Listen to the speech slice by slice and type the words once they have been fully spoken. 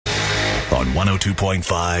on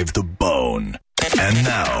 102.5 The Bone. And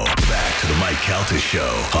now, back to the Mike Calta Show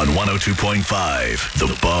on 102.5 The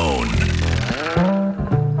Bone.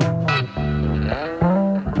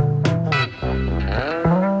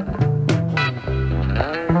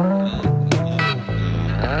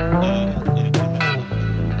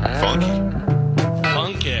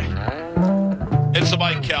 It's the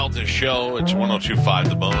Mike Calta Show. It's 102.5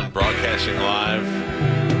 The Bone, broadcasting live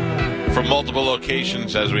from multiple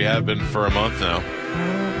locations as we have been for a month now.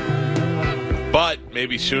 But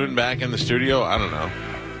maybe soon back in the studio. I don't know.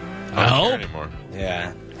 I don't care anymore.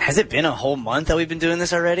 Yeah. Has it been a whole month that we've been doing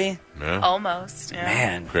this already? Yeah. Almost. Yeah.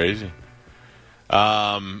 Man. Crazy.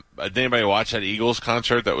 Did anybody watch that Eagles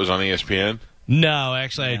concert that was on ESPN? No,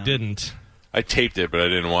 actually, I didn't. I taped it, but I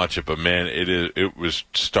didn't watch it. But man, it was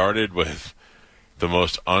started with the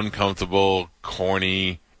most uncomfortable,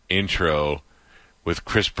 corny intro with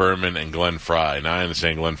Chris Berman and Glenn Fry. Now I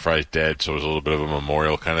understand Glenn Fry's dead, so it was a little bit of a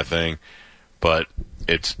memorial kind of thing. But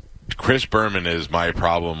it's Chris Berman is my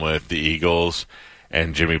problem with the Eagles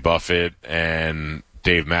and Jimmy Buffett and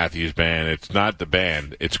Dave Matthews Band. It's not the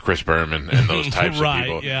band, it's Chris Berman and those types right, of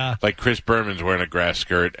people. Yeah. Like Chris Berman's wearing a grass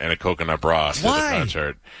skirt and a coconut bra at the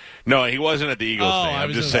concert. No, he wasn't at the Eagles thing.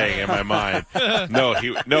 I'm just saying in my mind. No,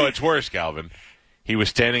 it's worse, Galvin. He was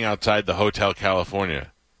standing outside the Hotel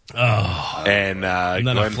California. Oh. And then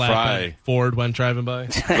Glenn Fry Ford went driving by.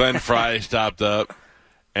 Glenn Fry stopped up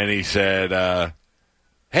and he said,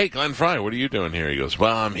 hey, Glenn Fry, what are you doing here? He goes,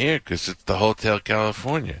 well, I'm here because it's the Hotel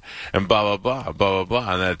California. And blah, blah, blah, blah, blah,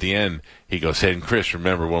 blah. And at the end, he goes, hey, and Chris,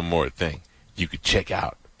 remember one more thing. You could check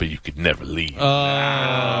out, but you could never leave.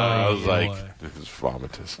 I was like, this is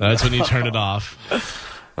vomitous. That's when you turn it off.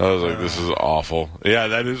 I was like, this is awful. Yeah,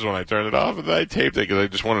 that is when I turned it off. And then I taped it because I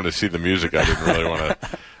just wanted to see the music. I didn't really want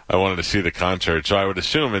to. I wanted to see the concert. So I would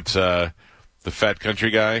assume it's the fat country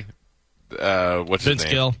guy. What's his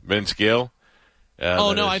name? Gill. Vince Gill.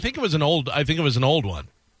 No, I think it was an old one.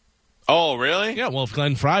 Oh, really? Yeah, well, if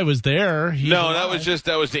Glenn Fry was there,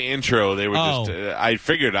 that was the intro. They were just. I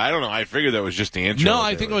figured that was just the intro. No,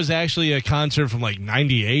 I think it was actually a concert from like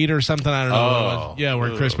 '98 or something. I don't know. What it was. Yeah,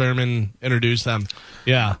 where Chris Berman introduced them.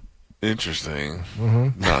 Yeah. Interesting.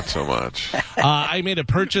 Mm-hmm. Not so much. I made a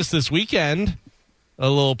purchase this weekend. A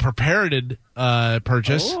little prepared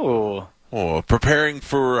purchase. Oh, preparing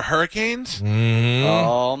for hurricanes? Mm-hmm.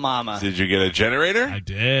 Oh, mama. Did you get a generator? I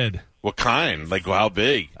did. What kind? Like how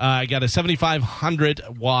big? I got a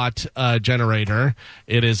 7,500 watt generator.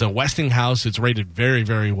 It is a Westinghouse. It's rated very,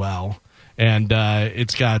 very well. And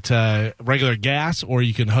it's got regular gas, or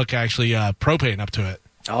you can hook actually propane up to it.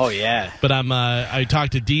 Oh, yeah. But I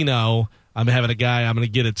talked to Dino. I'm having a guy. I'm going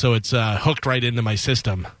to get it so it's hooked right into my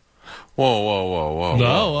system. Whoa.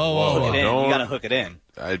 Hook it in. You got to hook it in.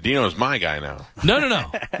 Dino's my guy now. No.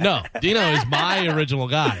 Dino is my original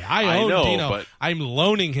guy. I own Dino. But I'm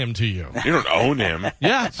loaning him to you. You don't own him.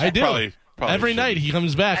 Yeah, I do. Probably Every night he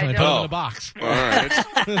comes back and I put him in a box. All right.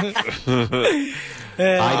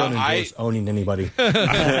 I don't endorse owning anybody.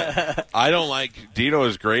 I don't like Dino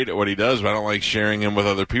is great at what he does, but I don't like sharing him with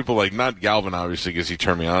other people. Like not Galvin, obviously, because he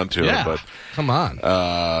turned me on to it. But come on.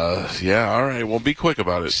 Yeah. All right. Well, be quick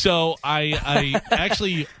about it. So I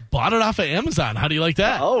actually bought it off of Amazon. How do you like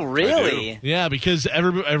that? Oh, really? Yeah, because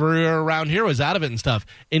everywhere around here was out of it and stuff.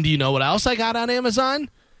 And do you know what else I got on Amazon?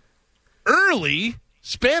 Early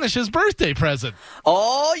Spanish's birthday present.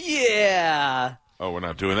 Oh, yeah. Oh, we're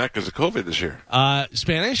not doing that because of COVID this year.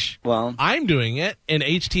 Spanish? Well, I'm doing it. In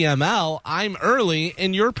HTML, I'm early,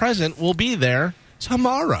 and your present will be there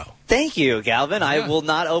tomorrow. Thank you, Galvin. Yeah. I will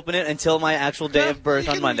not open it until my actual day of birth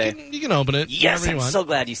on Monday. You can open it. Yes, I'm so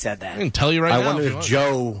glad you said that. I can tell you right now. I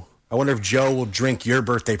wonder if Joe will drink your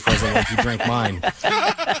birthday present like you drank mine.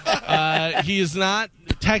 He is not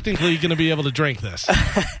technically going to be able to drink this.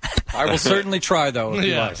 I will certainly try, though.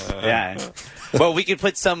 Yeah. Well, we could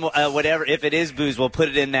put some whatever. If it is booze, we'll put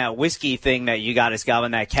it in that whiskey thing that you got us,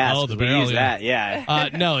 Galvin. That cask. Oh, the barrel, we use that. Yeah.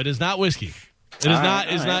 No, it is not whiskey. It is not.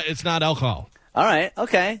 It's not. It's not alcohol. All right.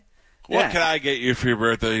 Okay. What can I get you for your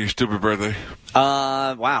birthday? Your stupid birthday?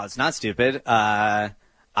 Wow, it's not stupid. I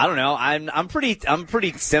don't know. I'm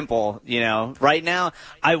pretty simple, you know. Right now,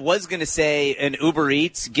 I was gonna say an Uber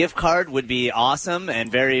Eats gift card would be awesome and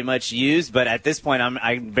very much used, but at this point,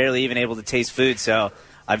 I'm barely even able to taste food, so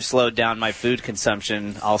I've slowed down my food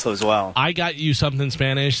consumption also as well. I got you something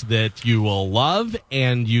Spanish that you will love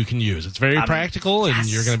and you can use. It's very practical, and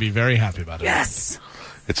you're going to be very happy about it. Yes.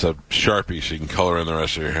 It's a Sharpie, so you can color in the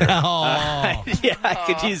rest of your hair. Oh. Yeah, I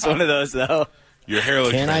could use one of those, though. Your hair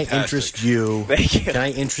looks Can I fantastic. interest you? Thank you. Can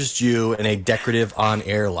I interest you in a decortive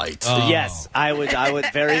on-air light? Oh. Yes, I would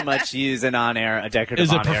very much use a decorative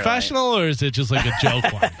Is it on-air light. professional or is it just like a joke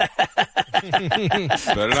one?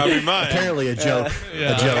 Better not be mine. Apparently a joke.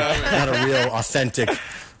 Yeah. A joke, not a real, authentic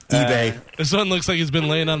eBay. This one looks like it's been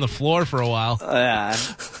laying on the floor for a while.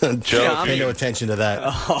 Joe, Pay no attention to that.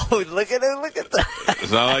 Oh, look at it! Look at that!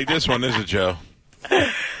 it's not like this one, is it, Joe?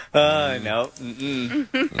 No.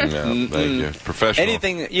 Mm-mm. No, thank you. Professional.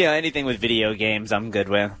 Anything with video games, I'm good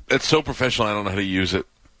with. It's so professional, I don't know how to use it.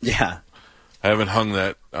 Yeah. I haven't hung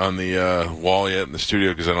that on the wall yet in the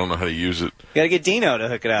studio because I don't know how to use it. You gotta get Dino to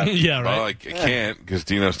hook it up. Yeah, Well, right. I can't because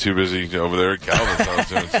Dino's too busy over there at Calvin's house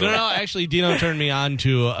doing stuff. No, actually, Dino turned me on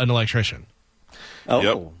to an electrician.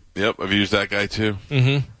 Oh. Yep. I've used that guy too.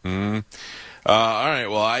 Mm-hmm. All right.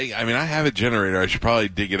 Well, I mean, I have a generator. I should probably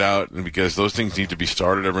dig it out because those things need to be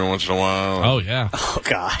started every once in a while. Oh, yeah. Oh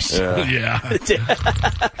gosh. Yeah.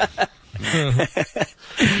 Yeah.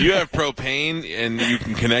 You have propane, and you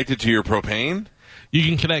can connect it to your propane. You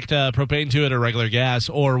can connect propane to it or regular gas,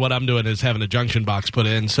 or what I'm doing is having a junction box put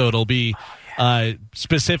in, so it'll be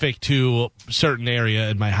specific to a certain area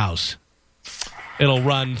in my house. It'll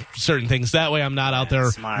run certain things. That way I'm not out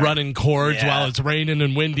there smart. running cords Yeah. while it's raining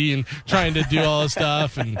and windy and trying to do all this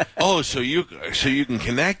stuff. And Oh, so you can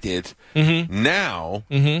connect it now,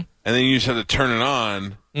 Mm-hmm. and then you just have to turn it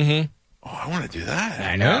on. Mm-hmm. Oh, I want to do that.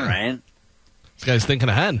 I know, Yeah. right? This guy's thinking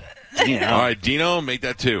ahead. You know. All right, Dino, make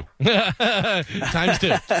that too. Times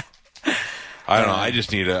two. I don't know. I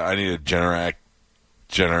just need a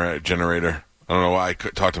generator. I don't know why I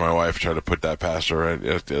talked to my wife, tried to put that past her right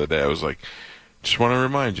the other day. I was like, just want to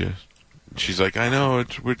remind you. She's like, I know,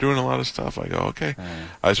 we're doing a lot of stuff. I go, okay.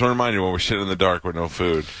 I just want to remind you when we're sitting in the dark with no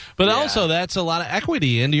food. But also, that's a lot of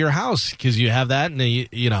equity into your house because you have that, and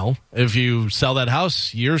you know, if you sell that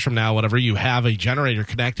house years from now, whatever, you have a generator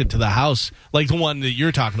connected to the house, like the one that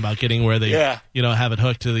you're talking about getting, where they, you know, have it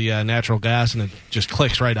hooked to the natural gas and it just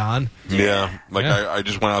clicks right on. Yeah. Like Yeah. I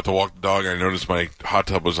just went out to walk the dog and I noticed my hot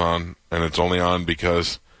tub was on, and it's only on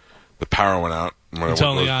because the power went out. It's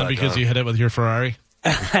only on because you hit it with your Ferrari.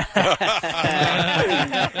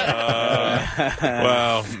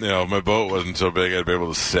 Well, you know, my boat wasn't so big I'd be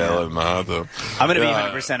able to sail it in the hot tub. I'm going to be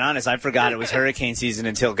 100% honest. I forgot it was hurricane season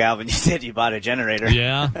until Galvin, you said you bought a generator.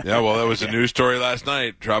 Yeah. Yeah, well, that was a news story last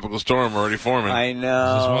night. Tropical storm already forming. I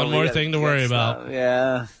know. Just one We more gotta thing to get worry stuff. about.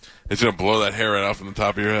 Yeah. It's going to blow that hair right off from the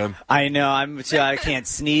top of your head. I know. I can't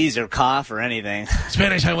sneeze or cough or anything.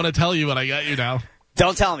 Spanish, I want to tell you what I got you now.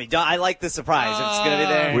 Don't tell me. I like the surprise. If it's going to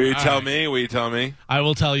be there. Will you All tell right. me? Will you tell me? I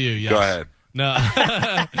will tell you, yes. Go ahead. No.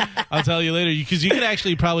 I'll tell you later because you could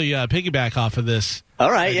actually probably piggyback off of this. All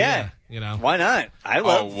right, idea, yeah. You know. Why not? I Oh,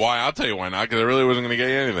 love. why? I'll tell you why not, because I really wasn't going to get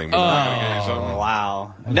you anything. But I'm going to get you something. Oh,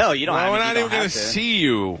 wow. No, you don't Well, have we're to. not even going to see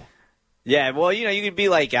you. Yeah, well, you know, you could be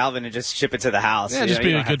like Galvin and just ship it to the house. Yeah, You just know, be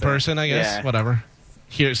you a don't have good to- person, I guess. Yeah. Whatever.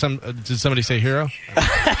 Here, did somebody say hero?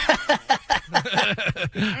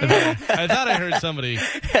 I thought I heard somebody.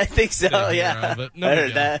 I think so, say yeah. hero, but no I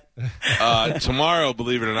big heard deal. that. Tomorrow,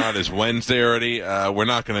 believe it or not, is Wednesday already. We're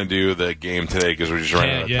not going to do the game today because we're just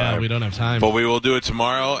running out of Yeah, time. we don't have time. But we will do it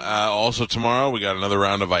tomorrow. Also tomorrow, we got another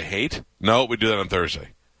round of I Hate. No, we do that on Thursday.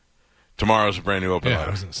 Tomorrow's a brand new open Yeah, letter.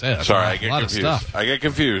 I was gonna say, that's Sorry, a I get lot of confused. stuff. I get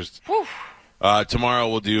confused. Tomorrow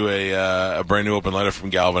we'll do a brand new open letter from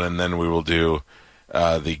Galvin, and then we will do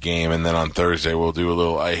the game, and then on Thursday we'll do a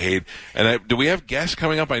little I Hate. And do we have guests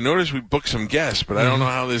coming up? I noticed we booked some guests, but I don't know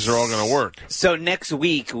how these are all going to work. So next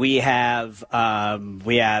week we have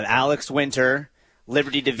Alex Winter,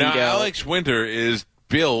 Liberty DeVito. Now, Alex Winter is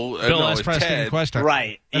Bill. Bill no, S. it's Preston Ted. question.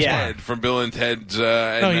 Right, That's yeah. Ted from Bill and Ted's.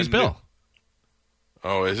 No, he's Bill.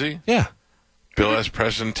 Oh, is he? Yeah. Bill S.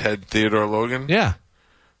 Preston, Ted Theodore Logan? Yeah.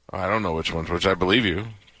 I don't know which one's which. I believe you.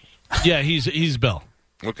 Yeah, he's Bill.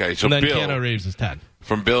 Okay, so And then Bill Keanu Reeves is Ted.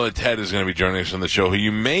 from Bill and Ted is going to be joining us on the show, who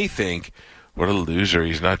you may think, what a loser,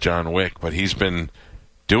 he's not John Wick, but he's been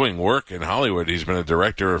doing work in Hollywood. He's been a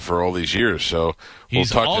director for all these years, so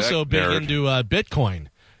He's we'll talk also to that big nerd. into Bitcoin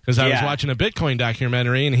because I was Yeah. watching a Bitcoin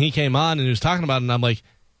documentary and he came on and he was talking about it and I'm like,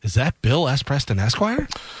 is that Bill S. Preston Esquire?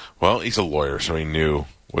 Well, he's a lawyer, so he knew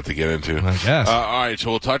what to get into. I guess. All right,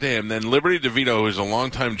 so we'll talk to him. Then Liberty DeVito, who's a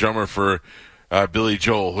longtime drummer for Billy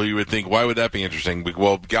Joel, who you would think, why would that be interesting?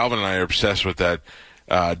 Well, Galvin and I are obsessed with that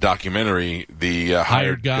documentary, The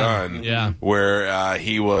Hired Gun, Yeah. where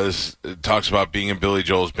he talks about being in Billy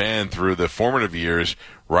Joel's band through the formative years,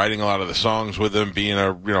 writing a lot of the songs with him, being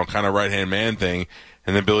a kind of right-hand man thing,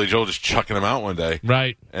 and then Billy Joel just chucking him out one day.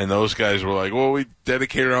 Right. And those guys were like, well, we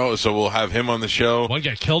dedicated all, so we'll have him on the show. One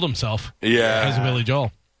guy killed himself. Yeah. As a Billy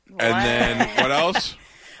Joel. And then what else?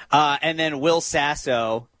 And then Will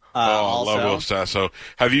Sasso. I love Will Sasso.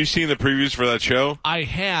 Have you seen the previews for that show? I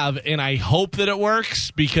have, and I hope that it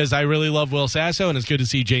works because I really love Will Sasso, and it's good to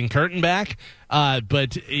see Jane Curtin back.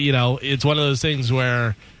 But, it's one of those things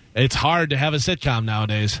where it's hard to have a sitcom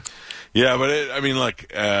nowadays. Yeah, but I'm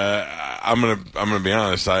gonna be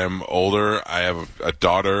honest. I am older. I have a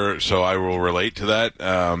daughter, so I will relate to that.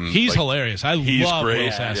 He's hilarious. He's love great.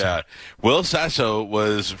 Will Sasso. Yeah, Will Sasso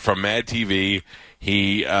was from Mad TV.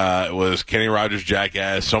 He was Kenny Rogers'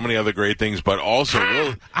 Jackass, so many other great things, but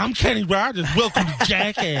also I'm Kenny Rogers. Welcome to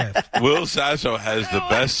Jackass. Will Sasso has the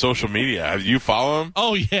best social media. Have you follow him?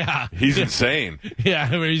 Oh, yeah. He's insane.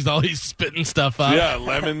 Yeah, where he's always spitting stuff up. Yeah,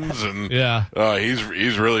 lemons and yeah. He's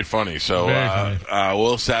really funny. So funny.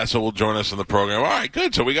 Will Sasso will join us in the program. All right,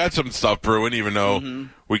 good. So we got some stuff brewing, even though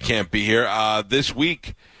we can't be here this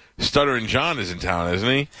week. Stuttering John is in town, isn't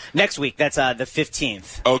he? Next week. That's the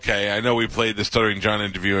 15th. Okay, I know we played the Stuttering John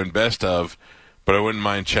interview in Best Of, but I wouldn't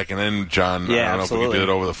mind checking in, John. Yeah, I don't know if we can do it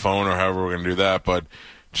over the phone or however we're going to do that, but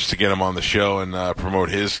just to get him on the show and promote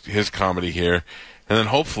his comedy here. And then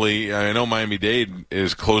hopefully, I know Miami-Dade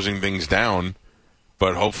is closing things down,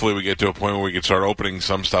 but hopefully we get to a point where we can start opening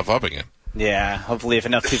some stuff up again. Yeah, hopefully if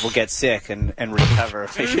enough people get sick and recover,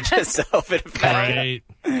 we could just open it back. Right.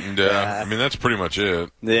 Yeah, I mean, that's pretty much it.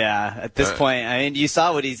 Yeah, at this point, I mean, you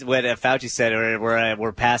saw what Fauci said,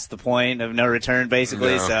 we're past the point of no return,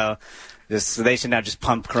 basically, so they should now just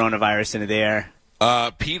pump coronavirus into the air.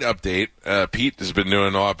 Pete update. Pete has been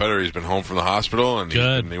doing a lot better. He's been home from the hospital, and he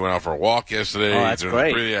went out for a walk yesterday. Oh, that's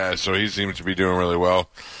great. Yeah, so he seems to be doing really well.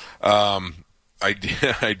 I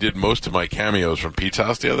did most of my cameos from Pete's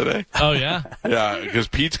house the other day. Oh, yeah? Yeah, because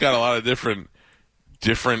Pete's got a lot of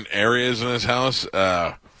different areas in his house. He's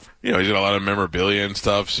got a lot of memorabilia and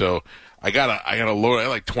stuff. So I got a load. I had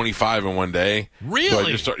like 25 in one day. Really? So I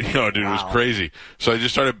just started, dude, it was crazy. So I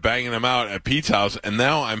just started banging them out at Pete's house, and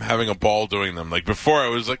now I'm having a ball doing them. Like before, I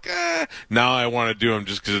was like, now I want to do them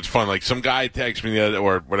just because it's fun. Like some guy texted me the other,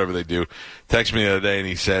 or whatever they do, texted me the other day, and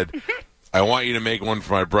he said, "I want you to make one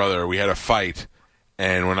for my brother. We had a fight."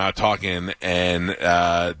 And we're not talking, and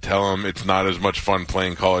tell him it's not as much fun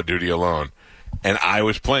playing Call of Duty alone. And I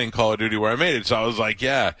was playing Call of Duty where I made it, so I was like,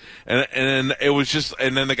 yeah. And then it was just,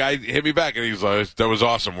 and then the guy hit me back, and he was like, that was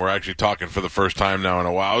awesome. We're actually talking for the first time now in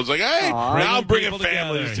a while. I was like, hey, now I'm bringing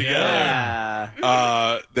families together.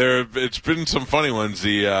 Yeah. It's been some funny ones.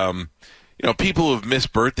 The, people who have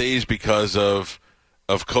missed birthdays because of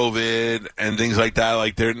COVID and things like that,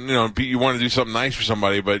 like you want to do something nice for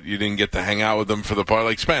somebody, but you didn't get to hang out with them for the party,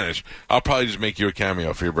 like Spanish. I'll probably just make you a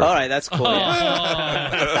cameo for your birthday. All right, that's cool.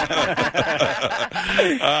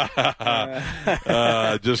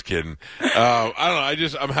 Just kidding. I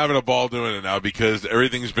don't know. I'm having a ball doing it now because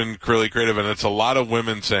everything's been really creative, and it's a lot of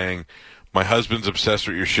women saying, "My husband's obsessed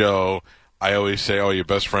with your show." I always say, "Oh, your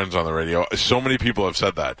best friend's on the radio." So many people have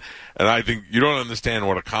said that. And I think you don't understand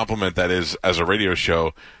what a compliment that is as a radio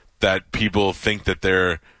show, that people think that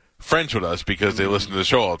they're friends with us because they listen to the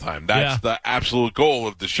show all the time. That's the absolute goal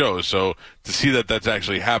of the show. So to see that that's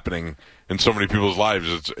actually happening in so many people's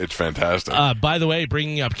lives, it's fantastic. By the way,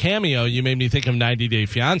 bringing up Cameo, you made me think of 90 Day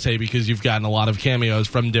Fiancé because you've gotten a lot of cameos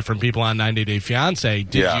from different people on 90 Day Fiancé.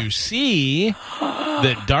 Did you see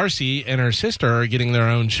that Darcy and her sister are getting their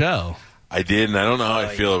own show? I did, and I don't know how I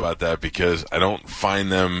feel about that because I don't find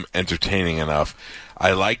them entertaining enough.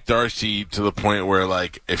 I like Darcy to the point where,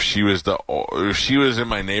 like, if she was in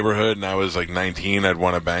my neighborhood and I was like 19, I'd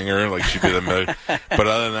want to bang her. Like, she'd be the but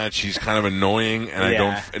other than that, she's kind of annoying, and I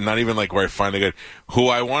don't. Not even like where I find it good. Who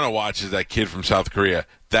I want to watch is that kid from South Korea.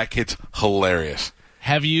 That kid's hilarious.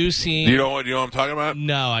 Have you seen? You know what I'm talking about?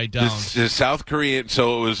 No, I don't. The South Korean.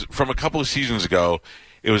 So it was from a couple of seasons ago.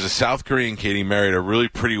 It was a South Korean kid. He married a really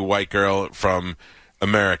pretty white girl from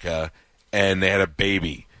America, and they had a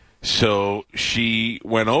baby. So she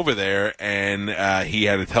went over there, and he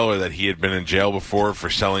had to tell her that he had been in jail before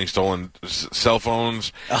for selling stolen cell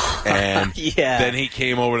phones. And then he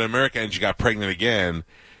came over to America, and she got pregnant again.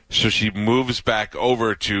 So she moves back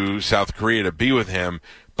over to South Korea to be with him.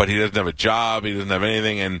 But he doesn't have a job, he doesn't have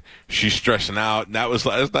anything, and she's stressing out. And that was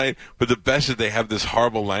last night. But the best is they have this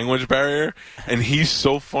horrible language barrier, and he's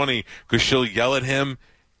so funny because she'll yell at him,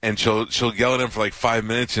 and she'll yell at him for like 5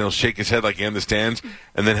 minutes, and he'll shake his head like he understands,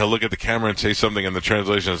 and then he'll look at the camera and say something, and the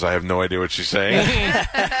translation is, I have no idea what she's saying.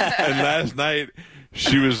 And last night,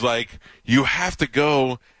 she was like, you have to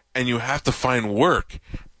go, and you have to find work.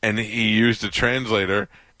 And he used a translator,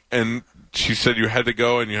 and she said you had to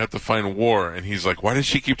go and you had to find war. And he's like, why does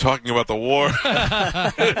she keep talking about the war?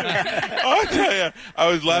 I'll tell you, I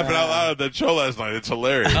was laughing out loud at that show last night. It's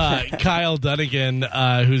hilarious. Kyle Dunnigan,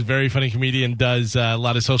 who's a very funny comedian, does a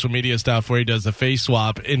lot of social media stuff where he does the face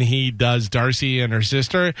swap, and he does Darcy and her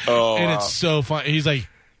sister. Oh, and wow. it's so fun. He's like,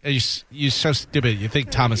 you're so stupid. You think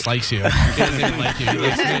Thomas likes you. He doesn't even like you. He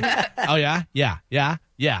likes me. Oh, yeah?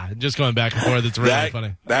 Yeah. Just going back and forth. It's really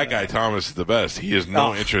funny. That guy, Thomas, is the best. He has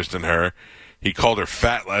no interest in her. He called her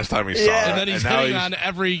fat last time he saw her. And then he's hitting on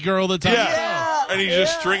every girl that's on the show. And he's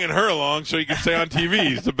just stringing her along so he can stay on TV.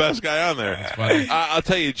 He's the best guy on there. That's funny. I'll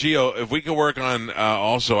tell you, Gio, if we could work on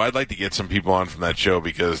also, I'd like to get some people on from that show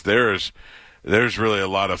because there's really a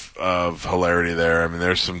lot of hilarity there. I mean,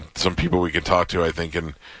 there's some people we can talk to, I think,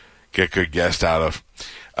 and get good guests out of.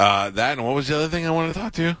 That, and what was the other thing I wanted to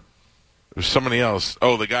talk to? There's somebody else.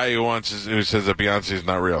 Oh, the guy who says that Beyonce is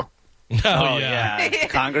not real. Oh, yeah.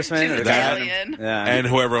 Congressman She's or an that? alien. Yeah. And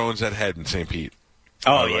whoever owns that head in St. Pete.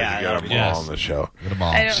 Oh, I'd like yeah. to get them Yes. all on the show. Get them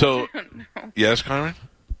all. I don't So, know. yes, Carmen?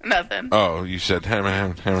 Nothing. Oh, you said hammer.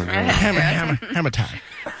 Hammer time.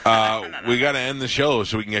 We got to end the show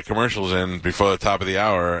so we can get commercials in before the top of the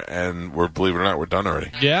hour, and believe it or not, we're done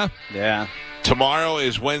already. Yeah? Yeah. Tomorrow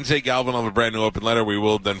is Wednesday. Galvin will have a brand new open letter. We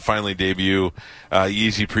will then finally debut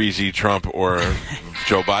Yeezy Preezy, Trump, or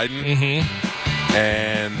Joe Biden. Mm-hmm.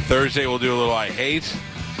 And Thursday we'll do a little I Hate.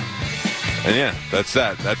 And yeah, that's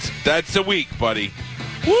that. That's the week, buddy.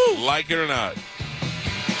 Woo! Like it or not.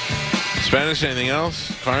 Spanish, anything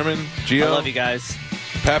else? Carmen? Gio? I love you guys.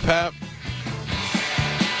 Pap?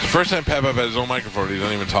 It's the first time Pap has his own microphone. He's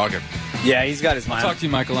not even talking. Yeah, he's got his mind. Talk to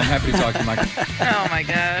you, Michael. I'm happy to talk to you, Michael. Oh, my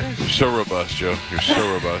gosh. You're so robust, Joe. You're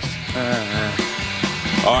so robust.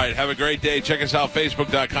 All right, have a great day. Check us out,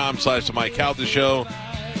 Facebook.com/The Mike Calta Show.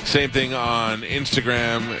 Same thing on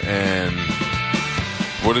Instagram and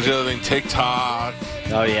what is the other thing? TikTok.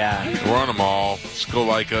 Oh, yeah. We're on them all. Just go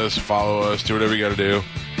like us, follow us, do whatever you got to do.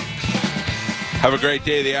 Have a great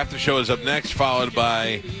day. The after show is up next, followed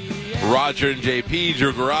by Roger and JP,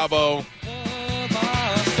 Drew Garabo,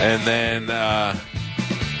 and then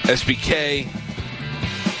SBK,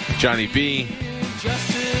 Johnny B.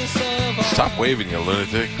 Stop waving, you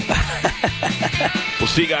lunatic. We'll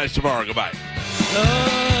see you guys tomorrow. Goodbye.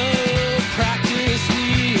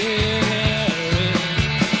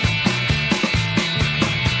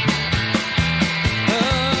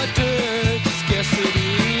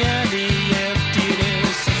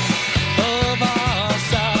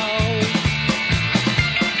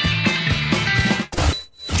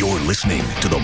 You're listening to the